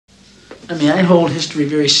I mean, I hold history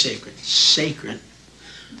very sacred. Sacred.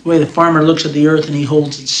 The way the farmer looks at the earth and he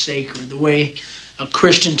holds it sacred. The way a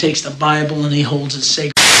Christian takes the Bible and he holds it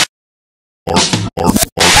sacred.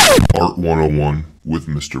 Art 101 with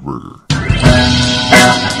Mr. Burgher.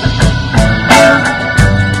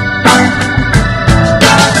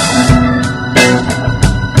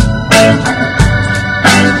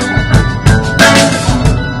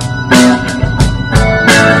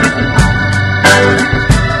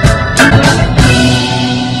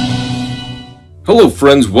 Hello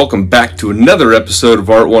friends, welcome back to another episode of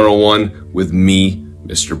Art 101 with me,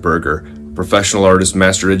 Mr. Burgher, professional artist,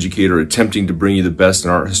 master educator, attempting to bring you the best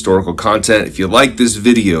in art historical content. If you like this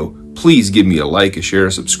video, please give me a like, a share,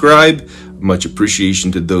 a subscribe. Much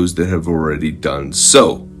appreciation to those that have already done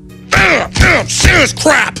so. Serious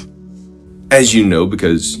crap! As you know,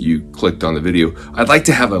 because you clicked on the video, I'd like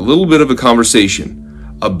to have a little bit of a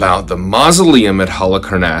conversation about the Mausoleum at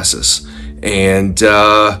Halicarnassus. And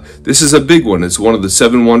this is a big one. It's one of the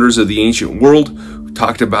 7 wonders of the ancient world. We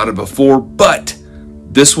talked about it before, but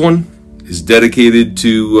this one is dedicated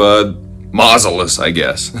to Mausolus, I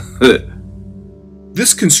guess.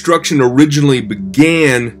 This construction originally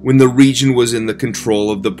began when the region was in the control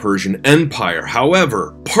of the Persian Empire.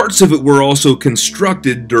 However, parts of it were also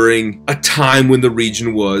constructed during a time when the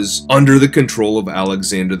region was under the control of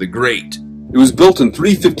Alexander the Great. It was built in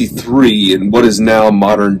 353 in what is now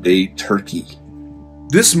modern-day Turkey.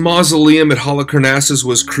 This mausoleum at Halicarnassus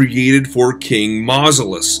was created for King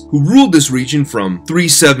Mausolus, who ruled this region from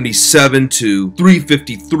 377 to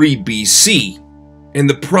 353 BC. And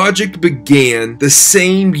the project began the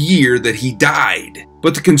same year that he died.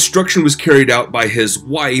 But the construction was carried out by his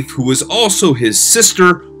wife, who was also his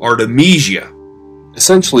sister, Artemisia.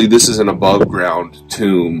 Essentially, this is an above-ground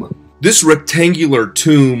tomb. This rectangular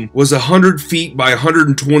tomb was 100 feet by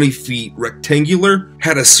 120 feet rectangular,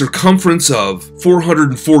 had a circumference of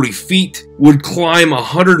 440 feet, would climb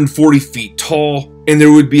 140 feet tall, and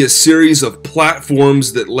there would be a series of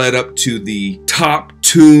platforms that led up to the top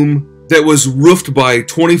tomb that was roofed by a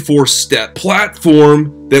 24-step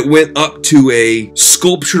platform that went up to a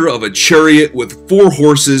sculpture of a chariot with 4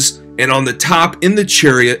 horses, and on the top in the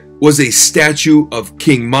chariot was a statue of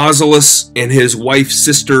King Mausolus and his wife's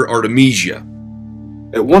sister Artemisia.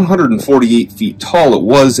 At 148 feet tall, it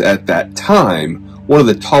was, at that time, one of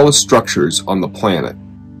the tallest structures on the planet.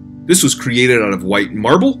 This was created out of white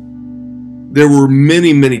marble. There were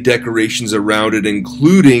many decorations around it,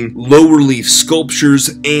 including low-relief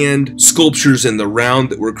sculptures and sculptures in the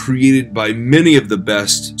round that were created by many of the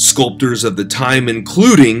best sculptors of the time,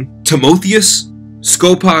 including Timotheus,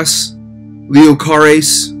 Scopas,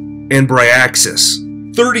 Leocares, and Bryaxis.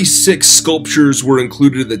 36 sculptures were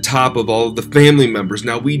included at the top of all of the family members.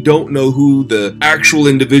 Now, we don't know who the actual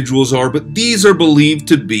individuals are, but these are believed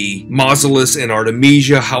to be Mausolus and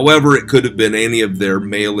Artemisia. However, it could have been any of their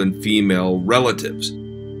male and female relatives.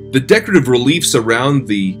 The decorative reliefs around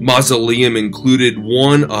the mausoleum included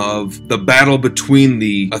one of the battle between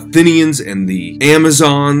the Athenians and the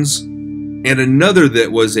Amazons, and another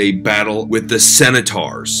that was a battle with the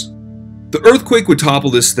Centaurs. The earthquake would topple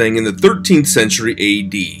this thing in the 13th century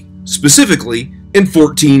AD, specifically in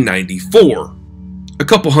 1494. A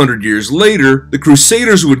couple hundred years later, the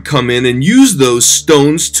Crusaders would come in and use those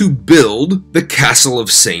stones to build the Castle of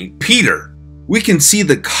St. Peter. We can see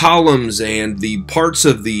the columns and the parts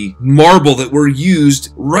of the marble that were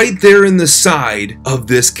used right there in the side of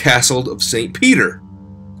this Castle of St. Peter.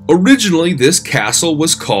 Originally, this castle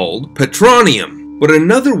was called Petronium. But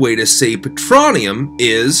another way to say Petronium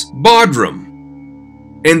is Bodrum.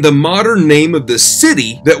 And the modern name of the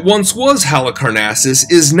city that once was Halicarnassus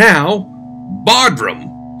is now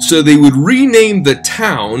Bodrum. So they would rename the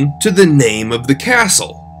town to the name of the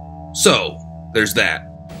castle. So, there's that.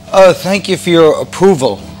 Thank you for your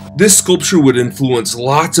approval. This sculpture would influence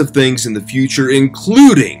lots of things in the future,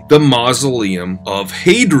 including the Mausoleum of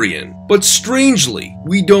Hadrian. But strangely,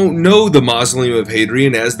 we don't know the Mausoleum of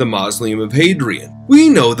Hadrian as the Mausoleum of Hadrian. We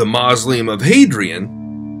know the Mausoleum of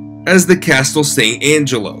Hadrian as the Castle St.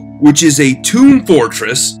 Angelo, which is a tomb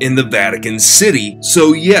fortress in the Vatican City.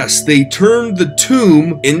 So yes, they turned the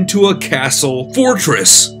tomb into a castle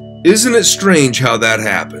fortress. Isn't it strange how that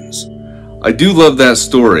happens? I do love that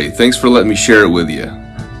story. Thanks for letting me share it with you.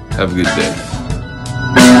 Have a good day.